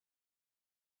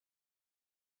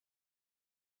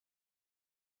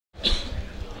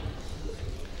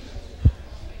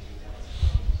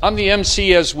I'm the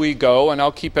MC as we go, and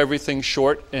I'll keep everything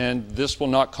short, and this will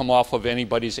not come off of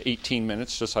anybody's 18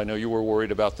 minutes, just I know you were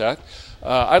worried about that.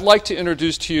 I'd like to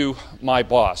introduce to you my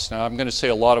boss. Now, I'm going to say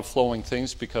a lot of flowing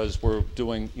things because we're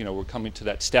doing, we're coming to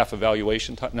that staff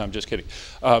evaluation time. No, I'm just kidding.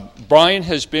 Bryan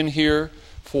has been here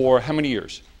for how many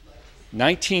years?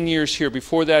 19 years here.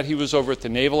 Before that, he was over at the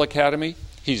Naval Academy.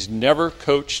 He's never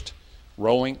coached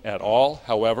rowing at all.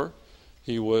 However,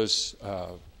 he was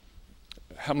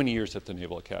how many years at the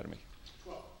Naval Academy?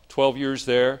 12 years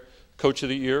there. Coach of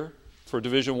the Year for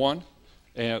Division I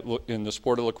and in the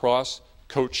sport of lacrosse.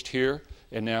 Coached here,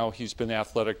 and now he's been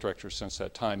athletic director since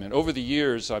that time. And over the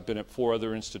years, I've been at 4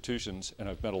 other institutions, and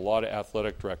I've met a lot of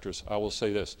athletic directors. I will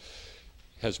say this,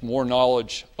 has more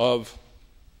knowledge of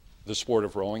the sport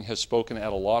of rowing, has spoken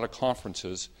at a lot of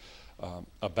conferences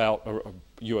about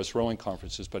U.S. rowing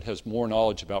conferences, but has more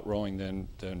knowledge about rowing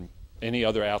than any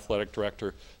other athletic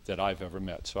director that I've ever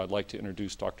met. So I'd like to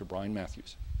introduce Dr. Bryan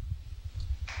Matthews.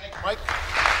 Thank you, Mike.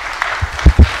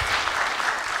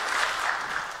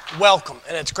 Welcome,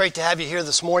 and it's great to have you here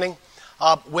this morning.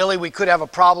 Willie, we could have a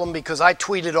problem because I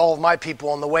tweeted all of my people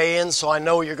on the way in, so I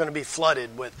know you're going to be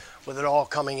flooded with it all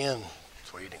coming in.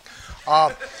 Tweeting.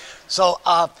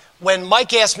 When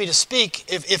Mike asked me to speak,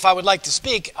 if I would like to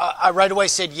speak, I right away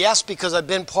said yes because I've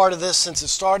been part of this since it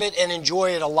started and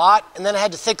enjoy it a lot. And then I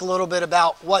had to think a little bit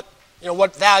about what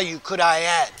value could I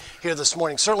add here this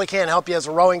morning. Certainly can't help you as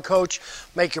a rowing coach,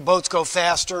 make your boats go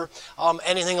faster,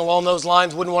 anything along those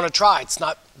lines. Wouldn't want to try. It's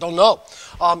not, don't know.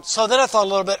 So then I thought a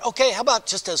little bit, okay, how about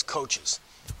just as coaches?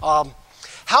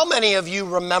 How many of you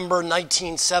remember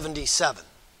 1977?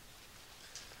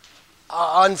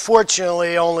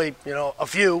 Unfortunately, only a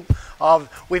few.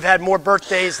 We've had more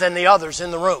birthdays than the others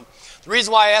in the room. The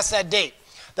reason why I asked that date,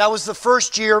 that was the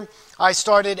first year I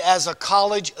started as a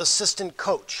college assistant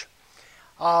coach.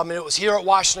 And it was here at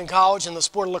Washington College in the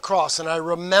sport of lacrosse. And I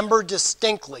remember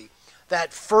distinctly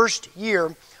that first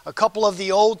year, a couple of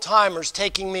the old timers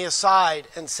taking me aside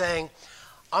and saying,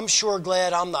 "I'm sure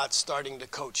glad I'm not starting to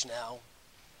coach now."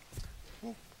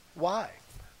 Why?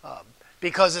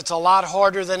 Because it's a lot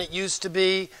harder than it used to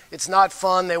be. It's not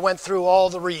fun. They went through all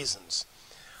the reasons.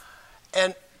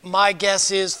 And my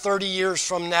guess is 30 years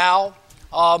from now,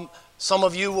 some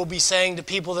of you will be saying to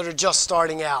people that are just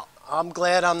starting out, "I'm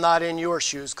glad I'm not in your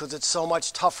shoes because it's so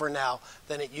much tougher now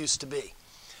than it used to be."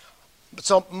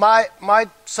 So my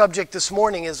subject this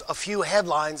morning is a few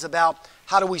headlines about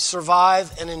how do we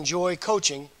survive and enjoy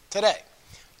coaching today.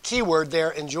 Keyword there,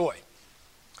 enjoy.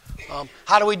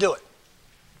 How do we do it?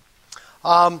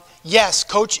 Yes,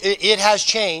 Coach, it has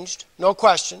changed, no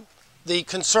question. The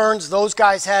concerns those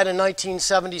guys had in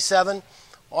 1977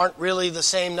 aren't really the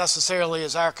same necessarily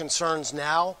as our concerns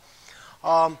now.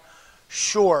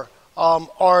 Sure.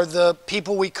 Are the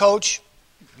people we coach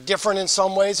different in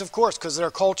some ways? Of course, because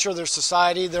their culture, their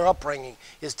society, their upbringing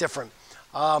is different.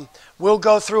 We'll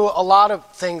go through a lot of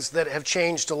things that have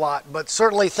changed a lot, but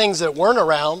certainly things that weren't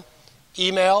around,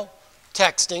 email,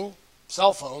 texting,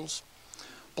 cell phones,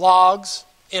 blogs,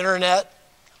 internet,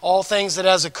 all things that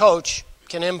as a coach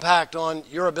can impact on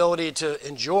your ability to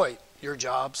enjoy your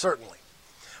job, certainly.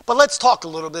 But let's talk a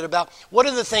little bit about what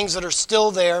are the things that are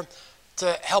still there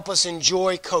to help us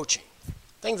enjoy coaching.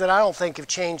 Things that I don't think have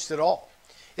changed at all.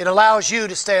 It allows you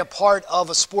to stay a part of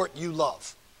a sport you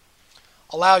love.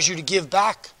 Allows you to give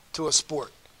back to a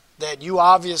sport that you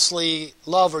obviously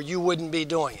love or you wouldn't be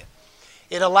doing it.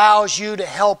 It allows you to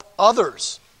help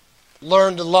others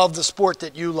learn to love the sport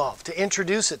that you love, to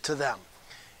introduce it to them.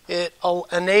 It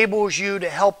enables you to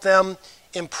help them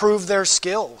improve their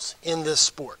skills in this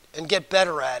sport and get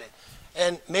better at it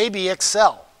and maybe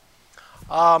excel.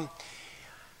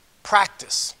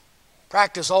 Practice.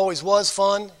 Practice always was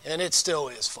fun and it still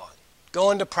is fun.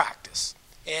 Going to practice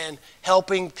and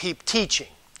helping people, teaching.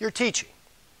 You're teaching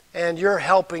and you're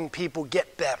helping people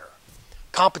get better.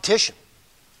 Competition.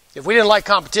 If we didn't like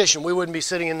competition, we wouldn't be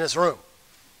sitting in this room.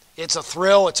 It's a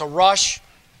thrill, it's a rush.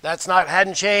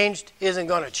 Hadn't changed, isn't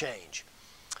going to change.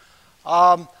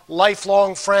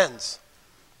 Lifelong friends.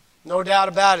 No doubt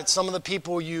about it. Some of the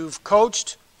people you've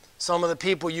coached, some of the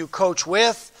people you coach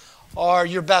with are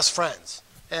your best friends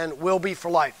and will be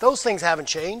for life. Those things haven't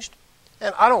changed,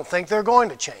 and I don't think they're going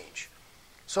to change.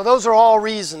 So those are all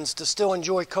reasons to still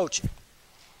enjoy coaching.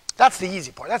 That's the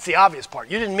easy part. That's the obvious part.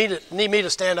 You didn't need me to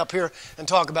stand up here and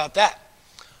talk about that.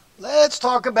 Let's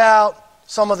talk about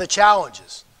some of the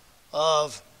challenges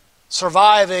of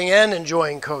surviving and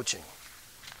enjoying coaching.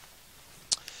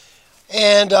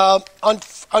 And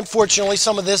unfortunately,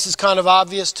 some of this is kind of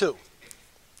obvious too.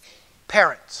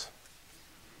 Parents.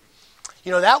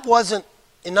 That wasn't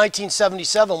in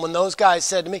 1977 when those guys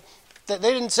said to me, they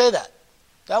didn't say that.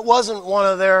 That wasn't one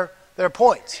of their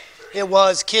points. It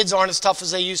was kids aren't as tough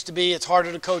as they used to be. It's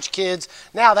harder to coach kids.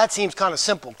 Now that seems kind of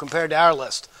simple compared to our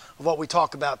list of what we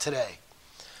talk about today.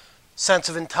 Sense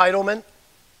of entitlement,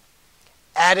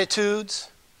 attitudes,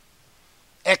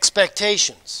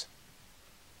 expectations,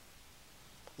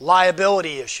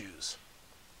 liability issues,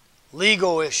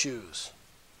 legal issues,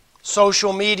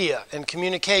 social media and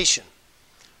communication.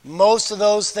 Most of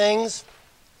those things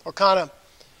are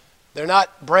they're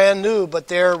not brand new, but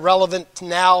they're relevant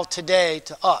now, today,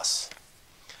 to us.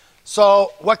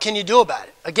 So what can you do about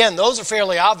it? Again, those are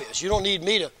fairly obvious. You don't need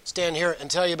me to stand here and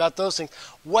tell you about those things.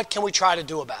 What can we try to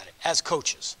do about it as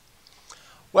coaches?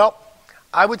 Well,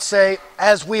 I would say,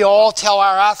 as we all tell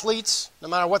our athletes, no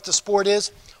matter what the sport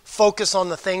is, focus on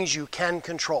the things you can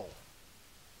control.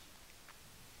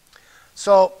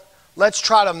 So let's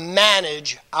try to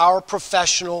manage our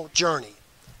professional journey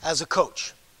as a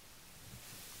coach.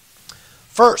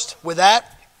 First, with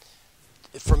that,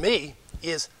 for me,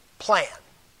 is plan.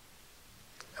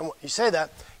 And what you say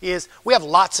that is we have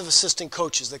lots of assistant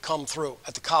coaches that come through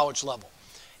at the college level.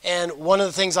 And one of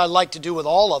the things I like to do with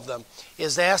all of them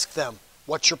is ask them,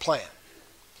 what's your plan?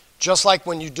 Just like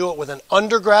when you do it with an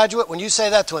undergraduate, when you say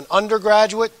that to an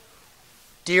undergraduate,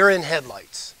 deer in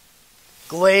headlights.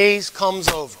 Glaze comes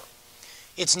over.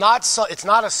 It's not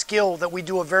a skill that we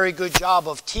do a very good job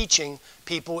of teaching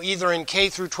people either in K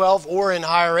through 12 or in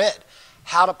higher ed.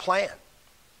 How to plan.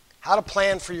 How to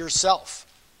plan for yourself.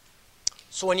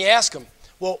 So when you ask them,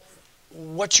 well,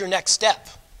 what's your next step?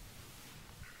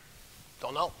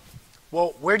 Don't know.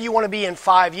 Well, where do you want to be in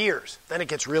 5 years? Then it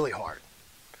gets really hard.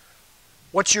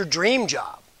 What's your dream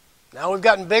job? Now we've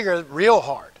gotten bigger, real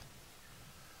hard.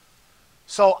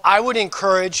 So I would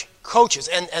encourage coaches,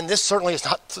 and this certainly is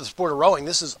not the sport of rowing,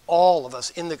 this is all of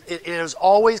us. It has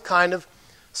always kind of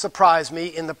surprised me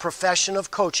in the profession of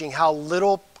coaching how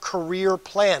little career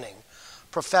planning,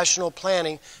 professional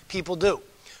planning people do.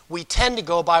 We tend to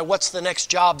go by what's the next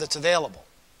job that's available,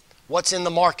 what's in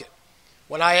the market.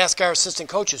 When I ask our assistant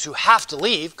coaches who have to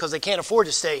leave because they can't afford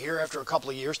to stay here after a couple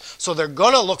of years, so they're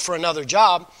going to look for another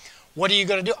job, what are you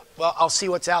going to do? Well, I'll see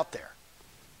what's out there.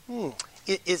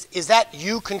 Is that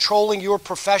you controlling your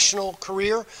professional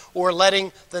career or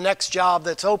letting the next job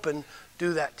that's open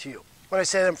do that to you? When I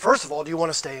say to them, first of all, do you want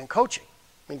to stay in coaching?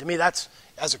 I mean, to me, that's,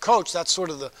 as a coach, that's sort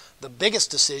of the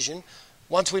biggest decision.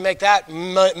 Once we make that,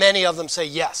 many of them say,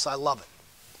 yes, I love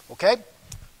it. Okay?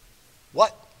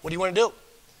 What? What do you want to do?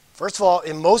 First of all,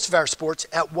 in most of our sports,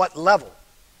 at what level?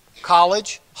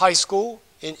 College, high school,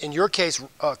 in your case,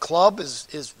 club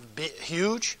is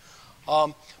huge.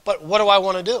 But what do I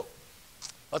want to do?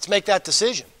 Let's make that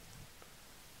decision.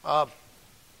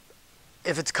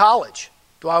 If it's college,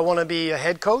 do I want to be a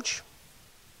head coach?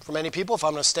 For many people, if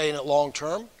I'm going to stay in it long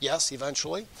term, yes,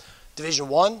 eventually.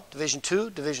 Division I, Division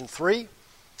II, Division III.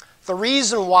 The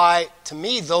reason why, to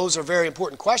me, those are very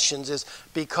important questions is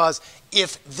because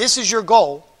if this is your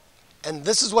goal and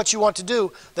this is what you want to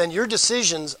do, then your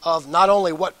decisions of not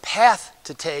only what path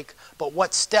to take, but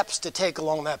what steps to take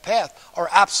along that path are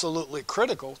absolutely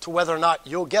critical to whether or not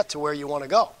you'll get to where you want to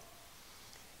go.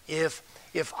 If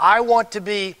I want to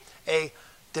be a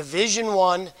Division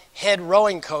I head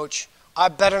rowing coach, I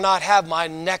better not have my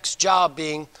next job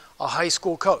being a high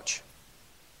school coach,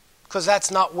 because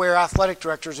that's not where athletic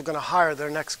directors are going to hire their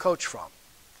next coach from.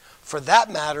 For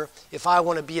that matter, if I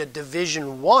want to be a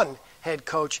Division I head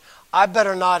coach, I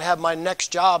better not have my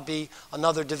next job be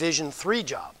another Division III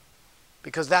job,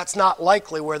 because that's not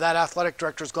likely where that athletic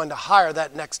director is going to hire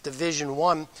that next Division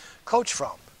I coach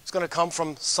from. It's going to come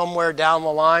from somewhere down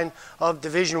the line of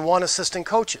Division I assistant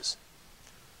coaches.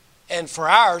 And for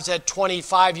ours, at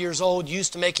 25 years old,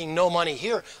 used to making no money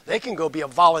here, they can go be a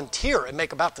volunteer and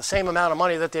make about the same amount of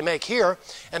money that they make here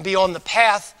and be on the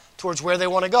path towards where they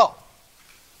want to go.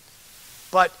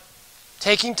 But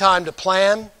taking time to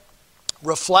plan,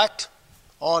 reflect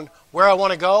on where I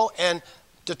want to go, and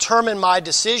determine my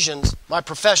decisions, my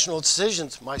professional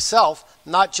decisions myself,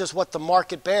 not just what the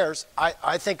market bears,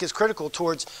 I think is critical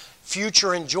towards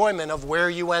future enjoyment of where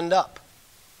you end up.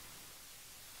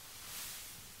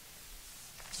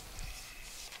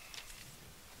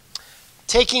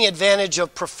 Taking advantage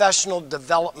of professional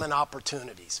development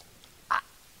opportunities.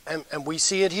 And we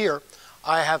see it here.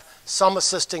 I have some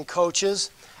assistant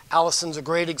coaches. Allison's a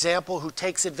great example who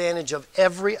takes advantage of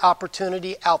every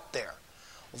opportunity out there.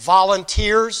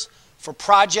 Volunteers for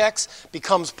projects,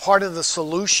 becomes part of the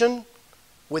solution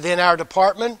within our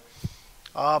department.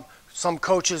 Some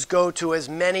coaches go to as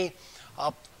many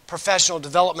professional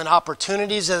development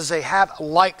opportunities as they have,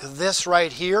 like this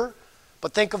right here.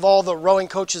 But think of all the rowing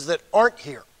coaches that aren't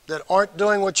here, that aren't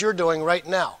doing what you're doing right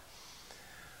now.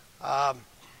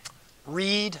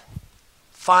 read,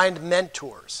 find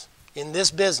mentors. In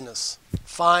this business,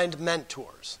 find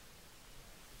mentors.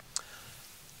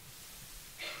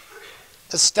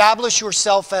 Establish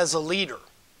yourself as a leader.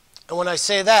 And when I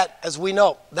say that, as we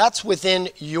know, that's within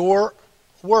your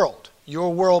world.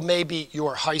 Your world may be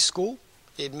your high school.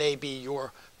 It may be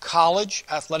your college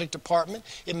athletic department.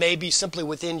 It may be simply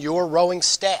within your rowing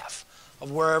staff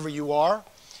of wherever you are.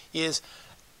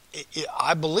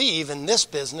 I believe in this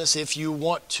business, if you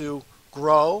want to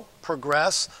grow,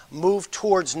 progress, move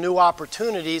towards new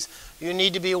opportunities, you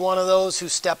need to be one of those who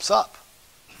steps up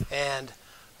and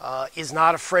is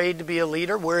not afraid to be a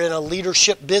leader. We're in a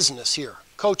leadership business here,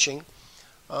 coaching.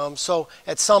 So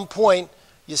at some point,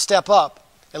 you step up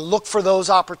and look for those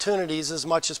opportunities as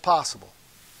much as possible.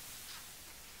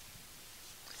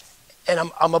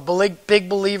 And I'm a big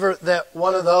believer that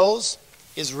one of those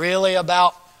is really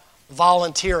about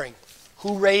volunteering.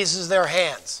 Who raises their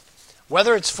hands?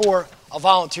 Whether it's for a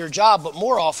volunteer job, but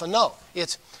more often, no.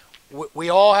 We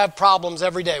all have problems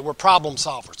every day. We're problem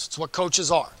solvers. It's what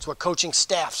coaches are. It's what coaching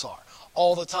staffs are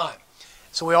all the time.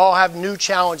 So we all have new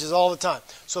challenges all the time.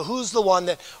 So who's the one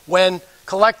that, when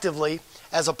collectively,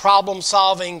 as a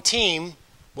problem-solving team,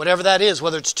 whatever that is,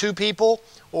 whether it's 2 people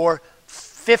or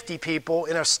 50 people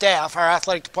in our staff, our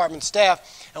athletic department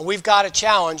staff, and we've got a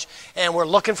challenge, and we're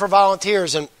looking for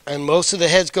volunteers, and most of the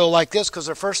heads go like this because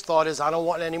their first thought is, I don't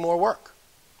want any more work.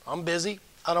 I'm busy.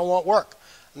 I don't want work.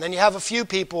 And then you have a few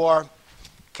people are,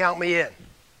 count me in.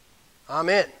 I'm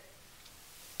in.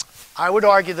 I would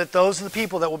argue that those are the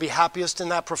people that will be happiest in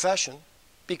that profession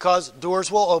because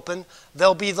doors will open.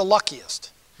 They'll be the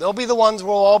luckiest. They'll be the ones who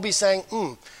will all be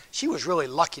saying, she was really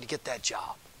lucky to get that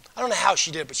job. I don't know how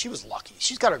she did it, but she was lucky.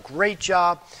 She's got a great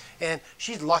job, and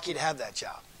she's lucky to have that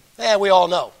job. And we all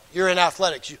know, you're in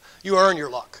athletics. You earn your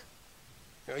luck.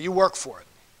 You work for it.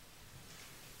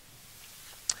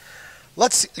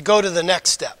 Let's go to the next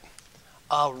step.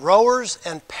 Rowers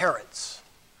and parents.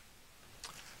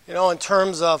 In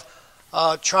terms of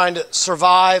trying to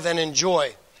survive and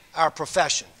enjoy our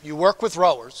profession. You work with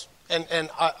rowers, and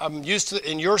I'm used to,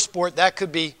 in your sport, that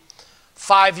could be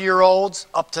 5-year-olds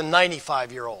up to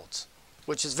 95-year-olds,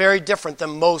 which is very different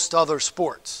than most other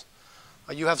sports.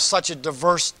 You have such a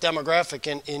diverse demographic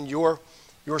in your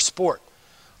sport.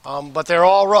 But they're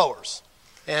all rowers.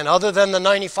 And other than the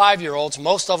 95-year-olds,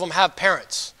 most of them have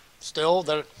parents still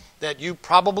that you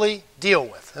probably deal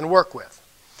with and work with.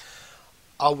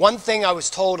 One thing I was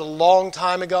told a long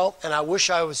time ago, and I wish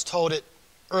I was told it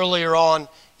earlier on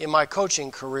in my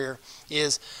coaching career,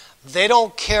 is they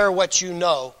don't care what you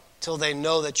know till they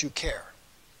know that you care.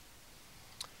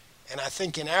 And I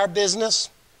think in our business,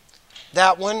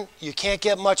 that one, you can't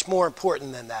get much more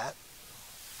important than that.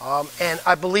 And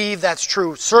I believe that's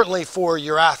true certainly for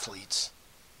your athletes,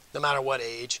 no matter what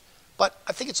age. But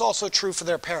I think it's also true for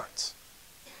their parents.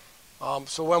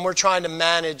 So when we're trying to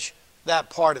manage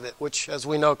that part of it, which, as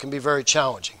we know, can be very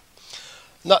challenging.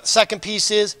 Second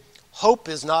piece is, hope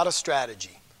is not a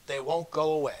strategy. They won't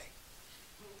go away.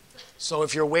 So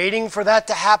if you're waiting for that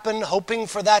to happen, hoping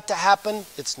for that to happen,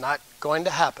 it's not going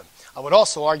to happen. I would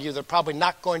also argue they're probably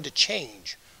not going to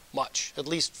change much, at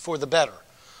least for the better.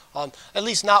 At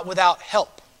least not without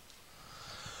help.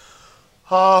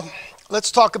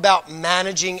 Let's talk about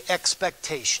managing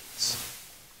expectations.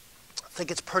 I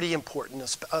think it's pretty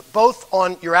important, both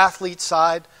on your athlete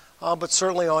side, but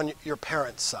certainly on your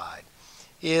parent's side,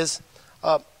 is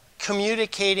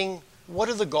communicating what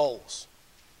are the goals?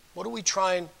 What are we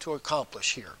trying to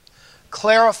accomplish here?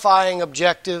 Clarifying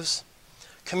objectives,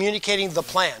 communicating the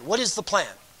plan. What is the plan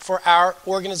for our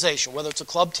organization, whether it's a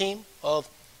club team of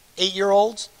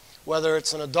 8-year-olds, whether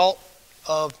it's an adult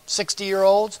of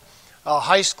 60-year-olds,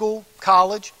 high school,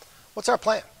 college? What's our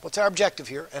plan? What's our objective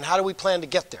here, and how do we plan to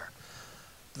get there?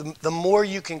 The more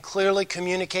you can clearly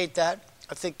communicate that,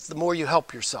 I think the more you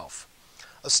help yourself.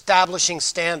 Establishing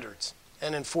standards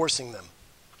and enforcing them.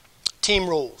 Team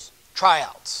rules,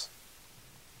 tryouts.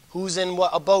 Who's in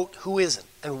a boat, who isn't,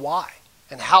 and why,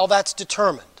 and how that's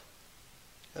determined.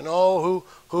 Who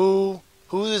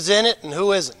is in it and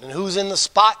who isn't, and who's in the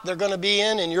spot they're going to be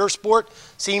in your sport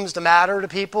seems to matter to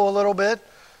people a little bit,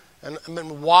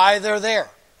 and why they're there,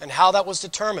 and how that was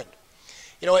determined.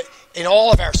 In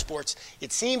all of our sports,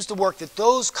 it seems to work that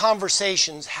those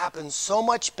conversations happen so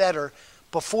much better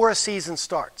before a season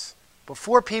starts,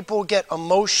 before people get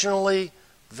emotionally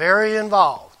very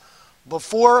involved,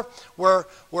 before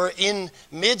we're in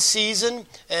mid-season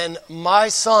and my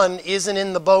son isn't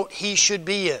in the boat he should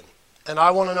be in, and I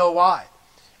want to know why.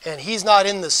 And he's not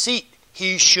in the seat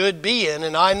he should be in,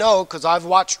 and I know because I've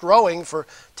watched rowing for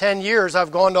 10 years.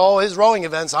 I've gone to all his rowing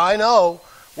events. I know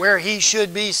where he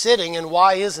should be sitting and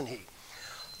why isn't he.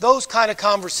 those kind of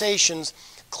conversations,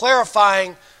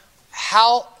 clarifying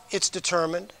how it's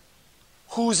determined,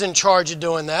 who's in charge of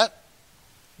doing that,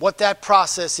 what that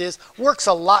process is, works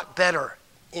a lot better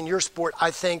in your sport,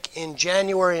 I think, in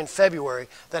January and February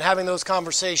than having those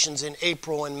conversations in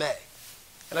April and May.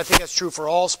 And I think that's true for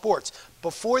all sports,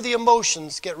 before the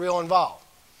emotions get real involved.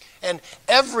 And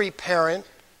every parent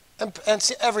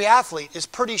and every athlete is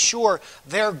pretty sure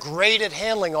they're great at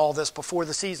handling all this before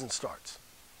the season starts.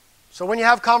 So when you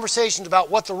have conversations about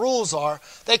what the rules are,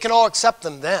 they can all accept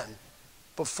them then,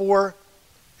 before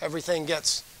everything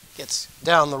gets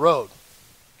down the road.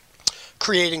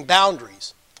 Creating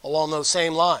boundaries along those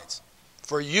same lines.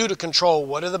 For you to control,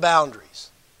 what are the boundaries?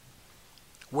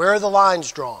 Where are the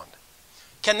lines drawn?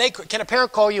 Can a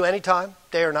parent call you anytime,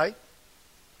 day or night?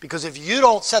 Because if you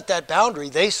don't set that boundary,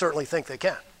 they certainly think they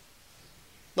can.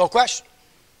 No question.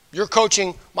 You're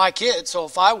coaching my kids, so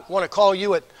if I want to call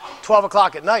you at 12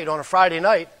 o'clock at night on a Friday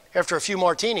night after a few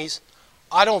martinis,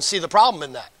 I don't see the problem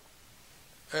in that,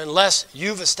 unless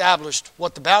you've established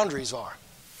what the boundaries are.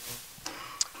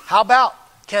 How about,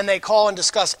 can they call and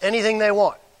discuss anything they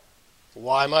want?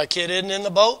 Why my kid isn't in the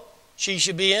boat she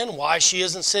should be in, why she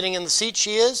isn't sitting in the seat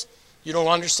she is. You don't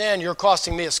understand, you're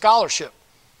costing me a scholarship.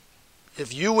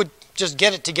 If you would just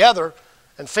get it together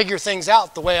and figure things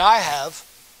out the way I have,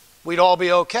 we'd all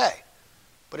be okay.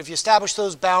 But if you establish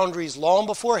those boundaries long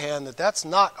beforehand, that's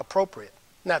not appropriate,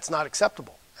 and that's not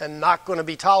acceptable, and not going to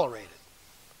be tolerated.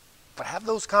 But have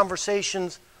those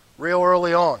conversations real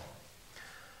early on.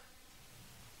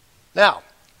 Now,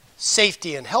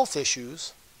 safety and health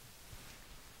issues,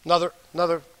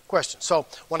 another question. So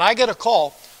when I get a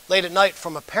call late at night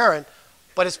from a parent,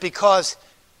 but it's because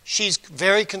she's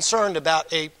very concerned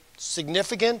about a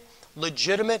significant,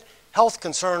 legitimate health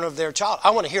concern of their child,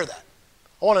 I want to hear that.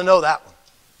 I want to know that one.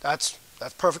 That's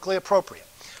perfectly appropriate.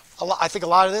 I think a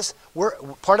lot of this,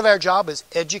 part of our job is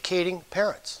educating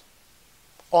parents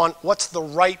on what's the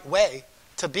right way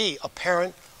to be a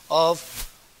parent of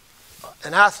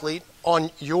an athlete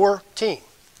on your team.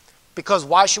 Because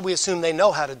why should we assume they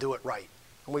know how to do it right?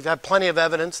 And we've had plenty of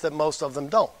evidence that most of them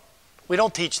don't. We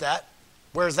don't teach that.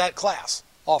 Where's that class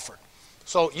offered?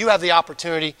 So you have the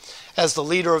opportunity as the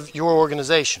leader of your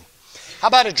organization. How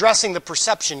about addressing the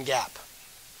perception gap?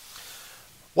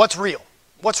 What's real?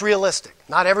 What's realistic?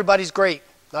 Not everybody's great.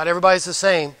 Not everybody's the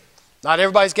same. Not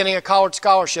everybody's getting a college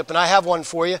scholarship, and I have one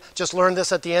for you. Just learned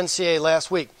this at the NCAA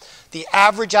last week. The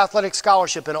average athletic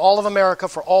scholarship in all of America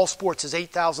for all sports is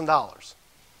 $8,000.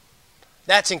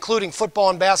 That's including football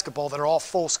and basketball that are all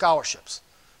full scholarships.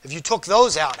 If you took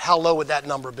those out, how low would that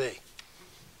number be?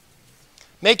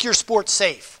 Make your sport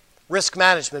safe. Risk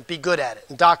management, be good at it,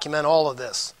 and document all of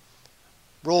this.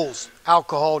 Rules,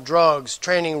 alcohol, drugs,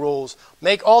 training rules,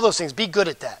 make all those things, be good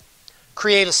at that.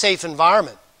 Create a safe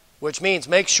environment, which means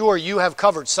make sure you have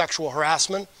covered sexual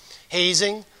harassment,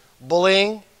 hazing,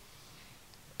 bullying,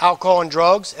 alcohol and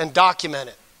drugs, and document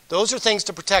it. Those are things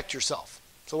to protect yourself.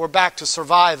 So we're back to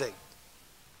surviving.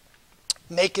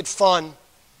 Make it fun.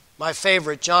 My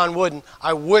favorite, John Wooden.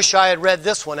 I wish I had read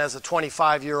this one as a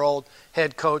 25-year-old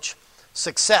head coach.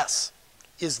 Success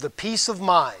is the peace of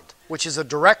mind, which is a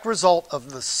direct result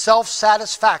of the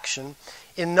self-satisfaction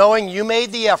in knowing you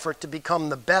made the effort to become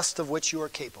the best of which you are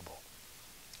capable.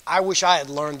 I wish I had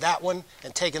learned that one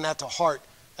and taken that to heart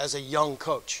as a young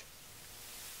coach.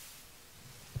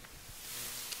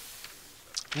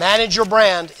 Manage your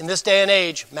brand. In this day and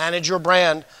age, manage your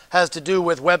brand has to do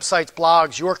with websites,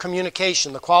 blogs, your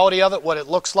communication, the quality of it, what it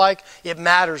looks like. It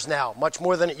matters now, much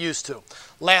more than it used to.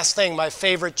 Last thing, my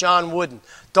favorite, John Wooden.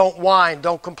 Don't whine,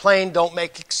 don't complain, don't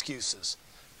make excuses.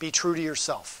 Be true to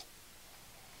yourself.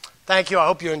 Thank you. I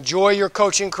hope you enjoy your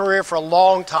coaching career for a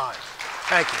long time.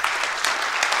 Thank you.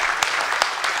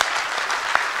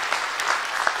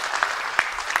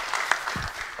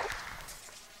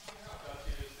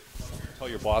 Tell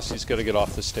your boss he's got to get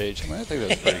off the stage. I think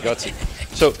that's pretty gutsy.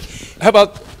 So how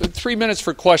about 3 minutes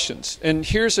for questions? And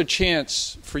here's a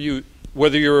chance for you,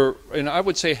 whether you're, and I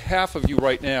would say half of you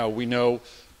right now, we know,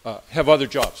 have other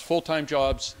jobs, full-time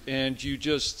jobs, and you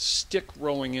just stick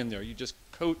rowing in there. You just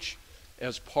coach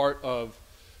as part of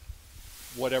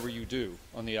whatever you do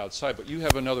on the outside, but you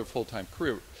have another full-time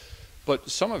career. But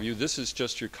some of you, this is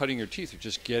just, you're cutting your teeth, you're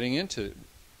just getting into it.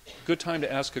 Good time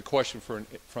to ask a question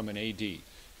from an AD.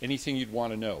 Anything you'd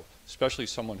want to know, especially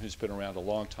someone who's been around a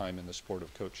long time in the sport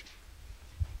of coaching,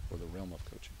 or the realm of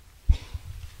coaching.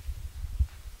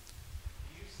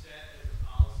 You set as a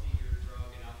policy your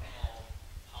drug and alcohol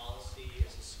policy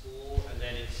as a school, and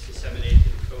then it's disseminated to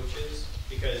the coaches?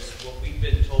 Because what we've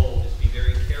been told is be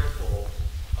very careful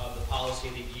of the policy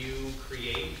that you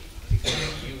create, because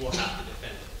you will have to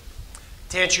defend it.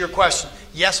 To answer your question,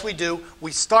 yes, we do.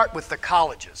 We start with the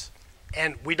colleges,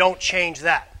 and we don't change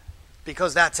that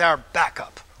because that's our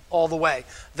backup all the way.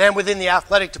 Then within the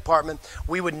athletic department,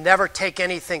 we would never take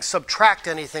anything, subtract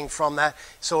anything from that.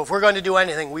 So if we're going to do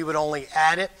anything, we would only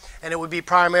add it, and it would be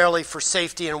primarily for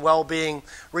safety and well-being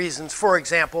reasons. For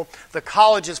example, the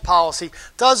college's policy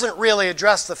doesn't really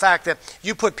address the fact that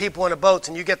you put people in a boat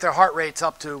and you get their heart rates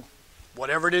up to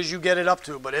whatever it is you get it up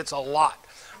to, but it's a lot.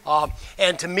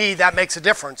 And to me, that makes a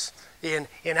difference in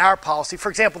our policy. For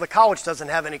example, the college doesn't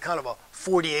have any kind of a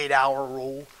 48-hour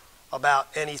rule about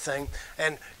anything.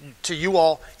 And to you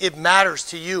all, it matters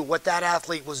to you what that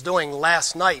athlete was doing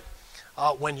last night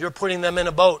when you're putting them in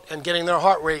a boat and getting their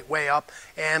heart rate way up,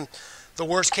 and the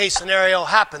worst case scenario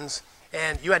happens,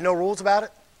 and you had no rules about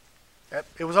it.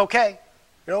 It was okay.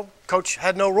 You know, coach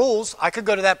had no rules. I could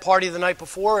go to that party the night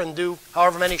before and do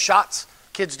however many shots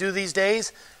kids do these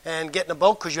days and get in a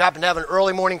boat because you happen to have an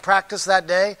early morning practice that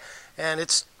day, and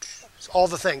it's all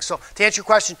the things. So to answer your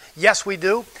question, yes, we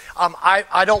do.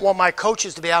 I don't want my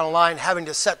coaches to be out of line having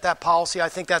to set that policy. I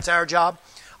think that's our job.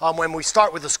 When we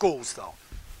start with the schools, though.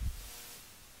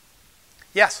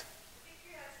 Yes? I think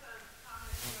you had some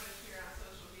comments you wanted to share on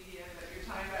social media, but your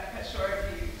time got cut short.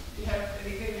 Do you have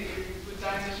anything that you would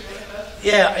like to share with us?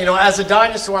 Yeah, you know, as a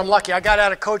dinosaur, I'm lucky. I got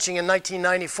out of coaching in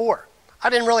 1994. I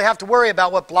didn't really have to worry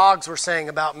about what blogs were saying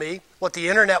about me, what the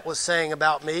internet was saying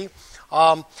about me,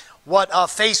 what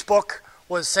Facebook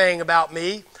was saying about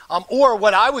me, or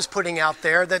what I was putting out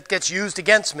there that gets used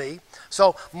against me.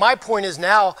 So my point is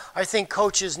now, I think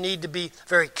coaches need to be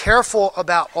very careful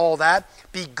about all that,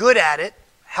 be good at it,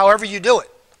 however you do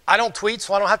it. I don't tweet,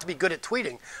 so I don't have to be good at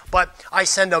tweeting, but I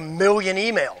send 1 million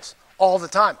emails all the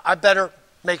time. I better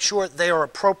make sure they are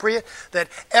appropriate, that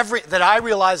I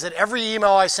realize that every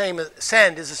email I send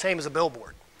is the same as a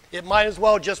billboard. It might as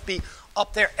well just be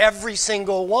up there, every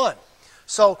single one.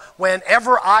 So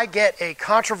whenever I get a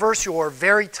controversial or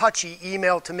very touchy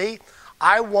email to me,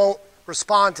 I won't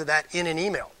respond to that in an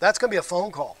email. That's going to be a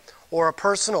phone call or a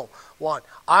personal one.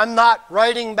 I'm not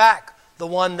writing back the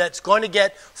one that's going to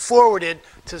get forwarded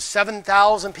to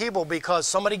 7,000 people because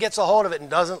somebody gets a hold of it and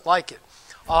doesn't like it.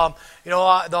 The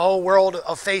whole world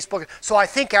of Facebook. So I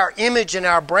think our image and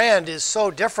our brand is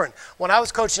so different. When I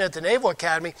was coaching at the Naval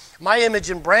Academy, my image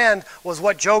and brand was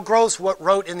what Joe Gross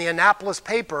wrote in the Annapolis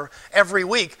paper every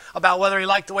week about whether he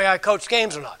liked the way I coached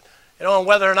games or not, and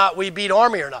whether or not we beat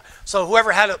Army or not. So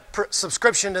whoever had a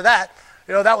subscription to that,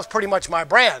 that was pretty much my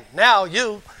brand. Now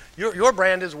your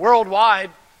brand is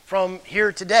worldwide from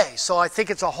here today. So I think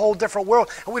it's a whole different world,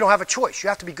 and we don't have a choice. You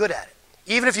have to be good at it,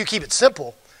 even if you keep it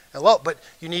simple. But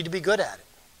you need to be good at it.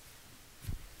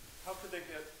 How could they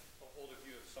get a hold of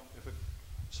you if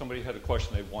somebody had a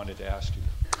question they wanted to ask you?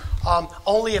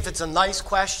 Only if it's a nice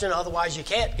question. Otherwise, you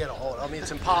can't get a hold of me.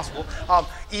 It's impossible.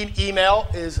 Email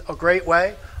is a great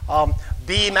way.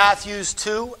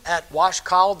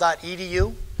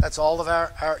 bmatthews2@washcoll.edu. That's all of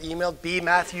our email.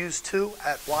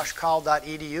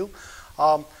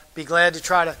 bmatthews2@washcoll.edu. Be glad to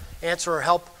try to answer or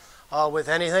help with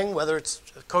anything, whether it's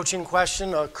a coaching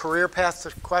question, a career path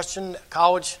question,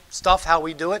 college stuff, how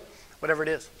we do it, whatever it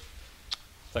is.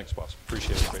 Thanks, boss.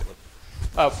 Appreciate it greatly.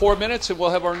 4 minutes and we'll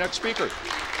have our next speaker.